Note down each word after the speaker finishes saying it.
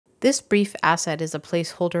This brief asset is a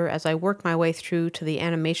placeholder as I work my way through to the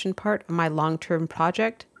animation part of my long-term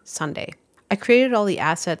project, Sunday. I created all the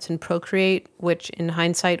assets in Procreate, which in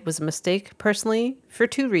hindsight was a mistake personally, for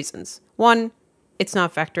two reasons. One, it's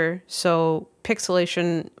not vector, so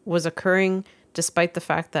pixelation was occurring despite the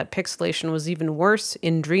fact that pixelation was even worse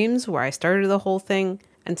in Dreams, where I started the whole thing.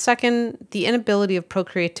 And second, the inability of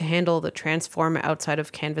Procreate to handle the transform outside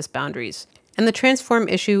of canvas boundaries. And the transform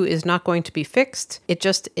issue is not going to be fixed, it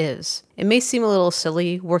just is. It may seem a little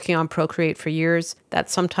silly working on Procreate for years, that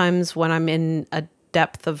sometimes when I'm in a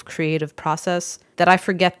depth of creative process, that I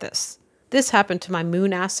forget this. This happened to my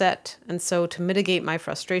moon asset, and so to mitigate my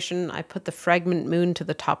frustration, I put the fragment moon to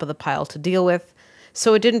the top of the pile to deal with,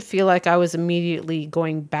 so it didn't feel like I was immediately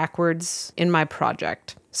going backwards in my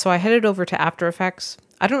project. So I headed over to After Effects.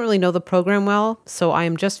 I don't really know the program well, so I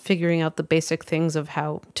am just figuring out the basic things of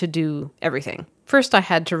how to do everything. First, I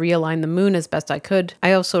had to realign the moon as best I could.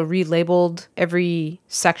 I also relabeled every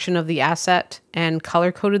section of the asset and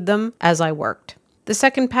color-coded them as I worked. The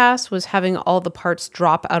second pass was having all the parts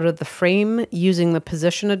drop out of the frame using the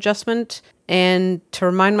position adjustment and to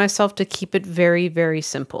remind myself to keep it very, very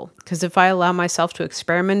simple. Because if I allow myself to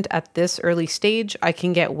experiment at this early stage, I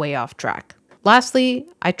can get way off track. Lastly,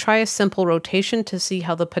 I try a simple rotation to see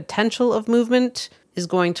how the potential of movement is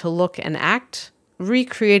going to look and act.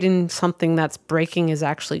 Recreating something that's breaking is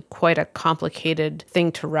actually quite a complicated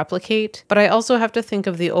thing to replicate, but I also have to think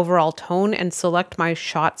of the overall tone and select my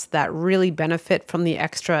shots that really benefit from the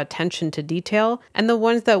extra attention to detail and the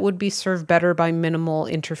ones that would be served better by minimal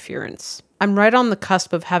interference. I'm right on the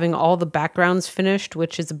cusp of having all the backgrounds finished,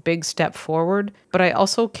 which is a big step forward, but I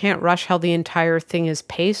also can't rush how the entire thing is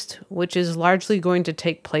paced, which is largely going to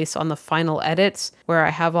take place on the final edits, where I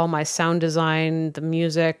have all my sound design, the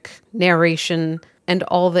music, narration, and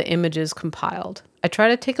all the images compiled. I try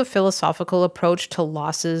to take a philosophical approach to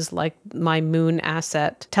losses like my moon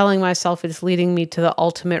asset, telling myself it's leading me to the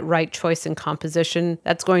ultimate right choice in composition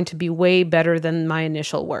that's going to be way better than my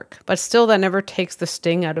initial work. But still, that never takes the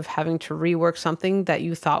sting out of having to rework something that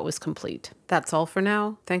you thought was complete. That's all for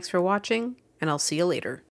now. Thanks for watching, and I'll see you later.